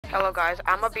Hello guys,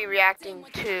 I'm gonna be reacting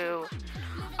to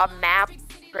a map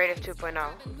Creative 2.0.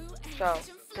 So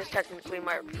this is technically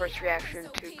my first reaction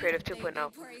to Creative 2.0.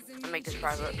 I'll make this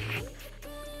private.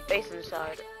 Base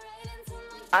inside.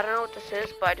 I don't know what this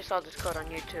is, but I just saw this code on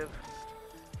YouTube.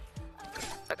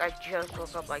 Like I just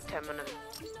woke up like 10 minutes.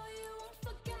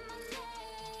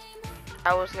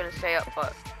 I was gonna stay up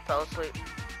but fell asleep.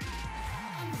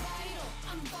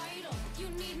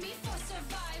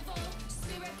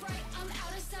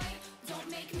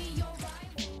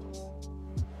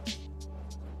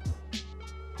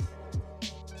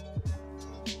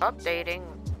 Updating?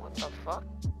 What the fuck?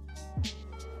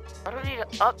 I don't need to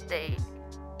update.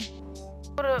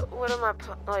 What am I,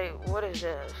 like, what is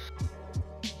this?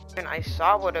 And I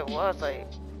saw what it was, like,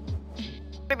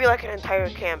 maybe like an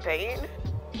entire campaign?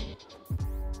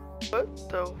 What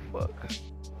the fuck?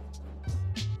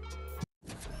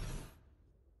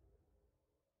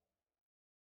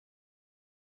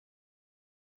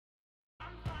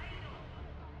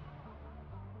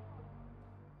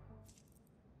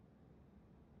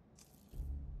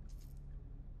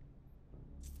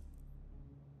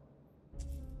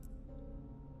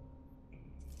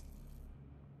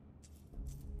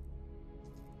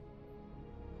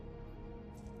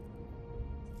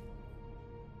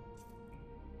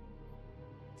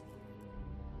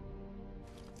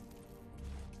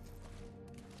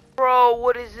 Bro,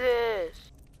 what is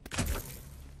this?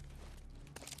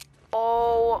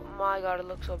 Oh my god, it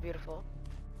looks so beautiful.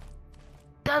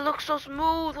 That looks so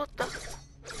smooth, what the?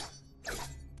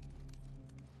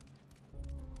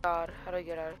 God, how do I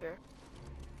get out of here?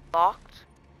 Locked?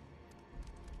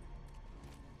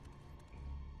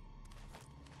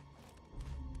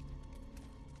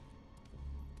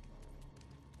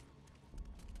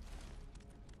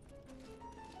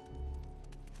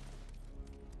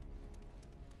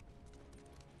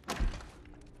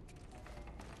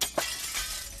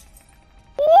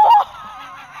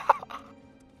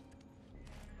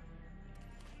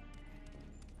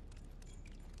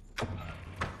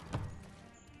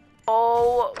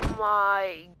 Oh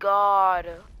my god.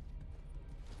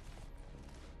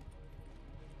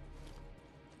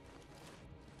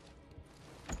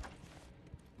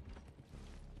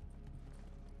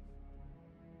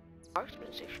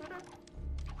 Marksman 6 shooter?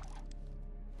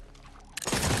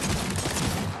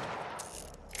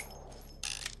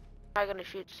 Am I gonna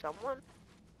shoot someone?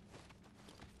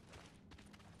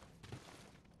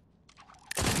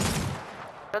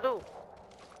 What do I do?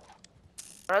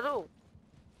 What do I do?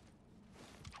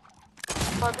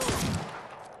 What do I do?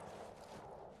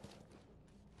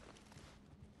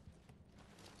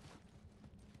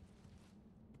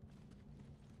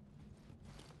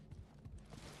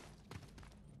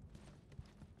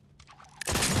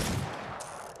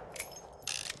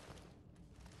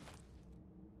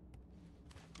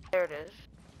 There it is.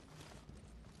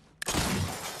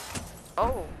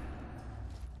 Oh.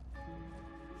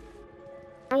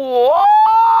 Whoa!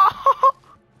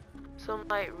 Some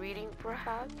light reading,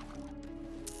 perhaps?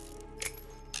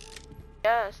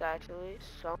 Yes, actually.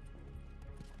 So.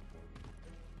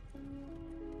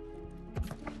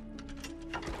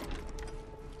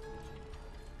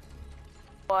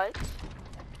 What?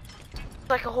 It's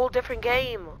like a whole different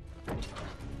game.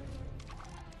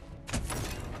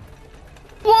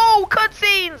 Whoa!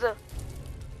 Cutscenes!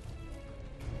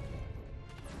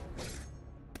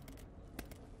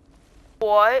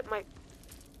 What? My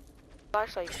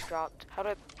flashlight just dropped. How do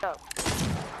I pick it up?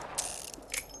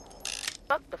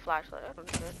 Fuck the flashlight. I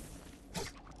don't know.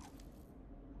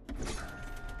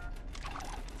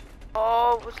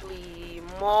 Holy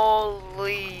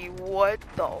moly! What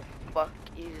the fuck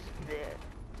is this?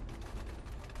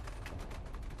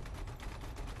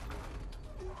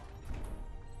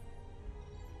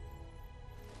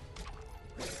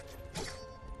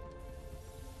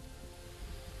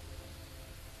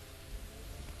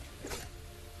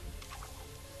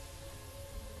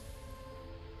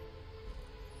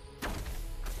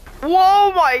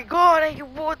 Whoa my god,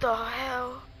 what the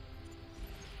hell?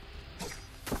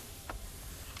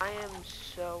 I am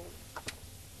so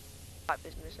hot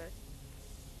business.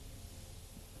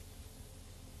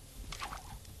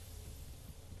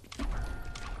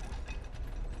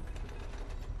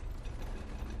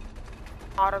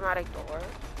 Automatic door.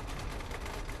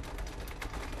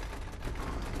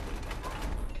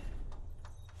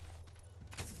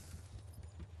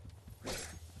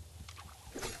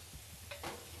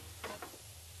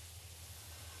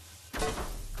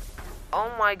 Oh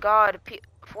my god,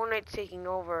 Fortnite's taking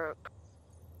over.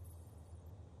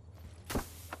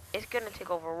 It's gonna take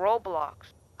over Roblox.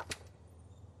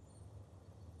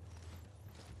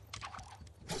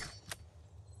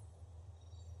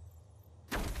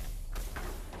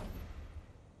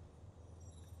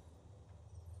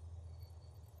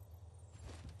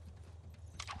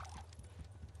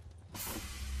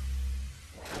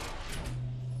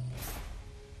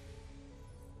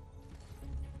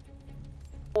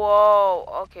 Whoa,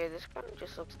 okay, this kind of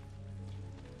just looks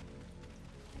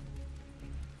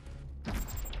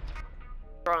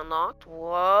unlocked.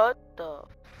 What the?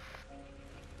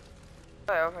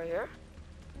 Right over here.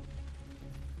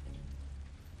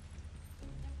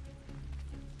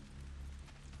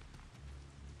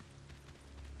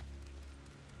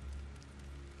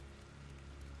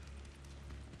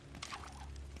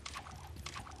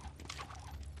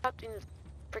 Stop doing this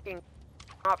freaking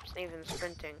cops even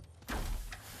sprinting.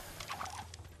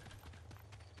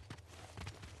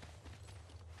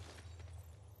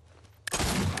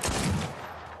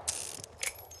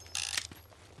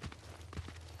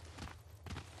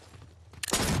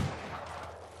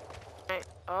 Right.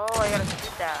 Oh, I gotta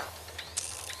shoot that.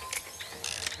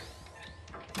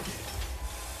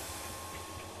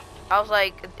 I was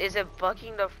like, is it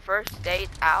bugging the first stage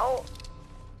out?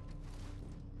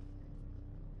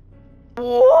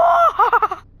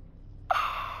 What?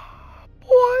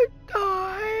 What the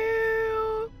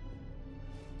hell?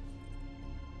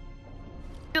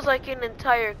 Feels like an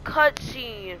entire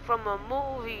cutscene from a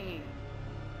movie.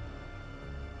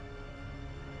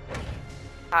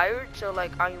 Tired, so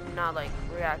like I'm not like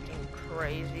reacting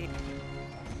crazy.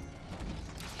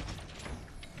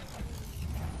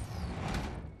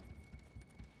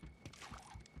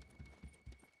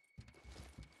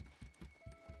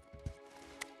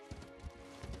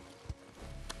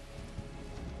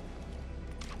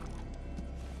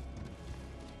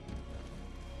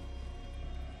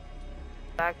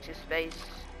 Back to space.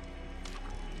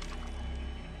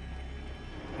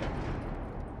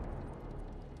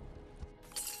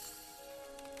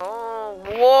 Oh,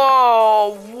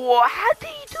 whoa, whoa, how did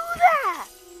he do that?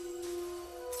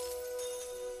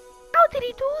 How did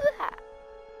he do that?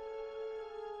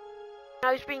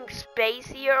 Now he's being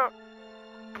spacier.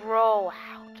 Bro,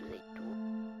 how do they do it?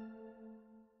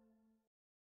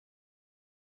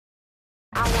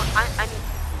 I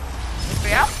need,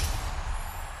 yeah?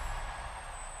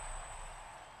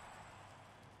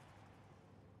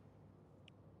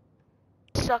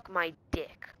 Suck my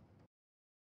dick.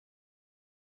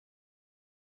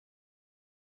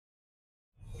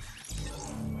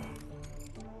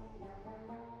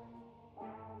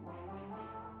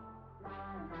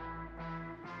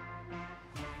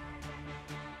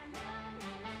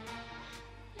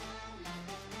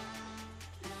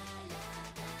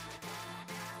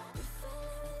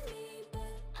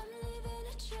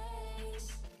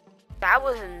 That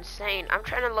was insane. I'm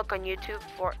trying to look on YouTube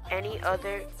for any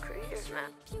other creators,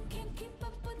 man.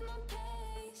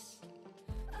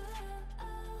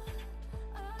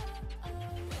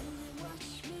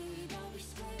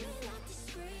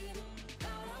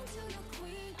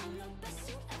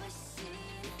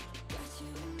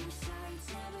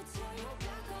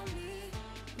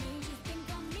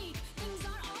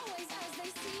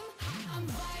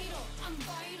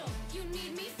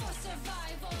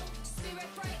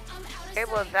 Okay,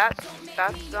 well that's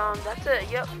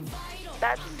it. Yep,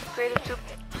 that's Creative 2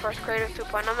 first Creative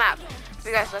 2.0 map. If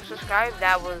you guys like, subscribe.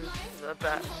 That was the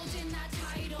best.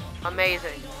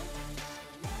 Amazing.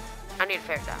 I need to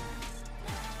fix that.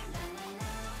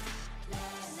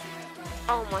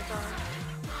 Oh my god,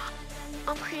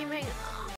 I'm creaming.